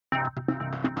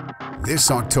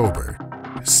This October,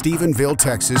 Stephenville,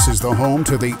 Texas is the home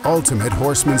to the ultimate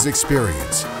horseman's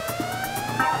experience.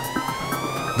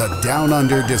 The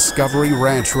Downunder Discovery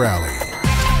Ranch Rally.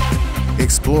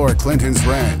 Explore Clinton's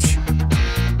ranch.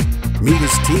 Meet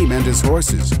his team and his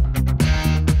horses.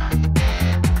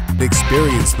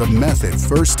 Experience the method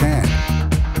firsthand.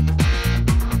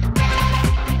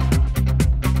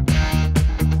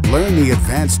 Learn the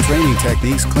advanced training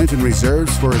techniques Clinton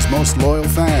reserves for his most loyal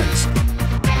fans.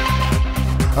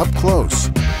 Up close,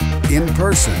 in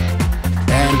person,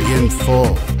 and in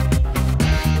full.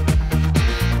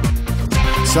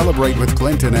 Celebrate with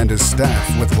Clinton and his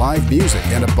staff with live music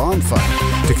and a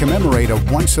bonfire to commemorate a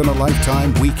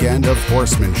once-in-a-lifetime weekend of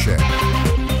horsemanship.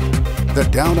 The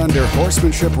Downunder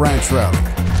Horsemanship Ranch Rally.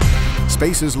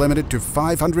 Space is limited to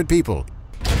 500 people.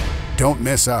 Don't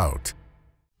miss out.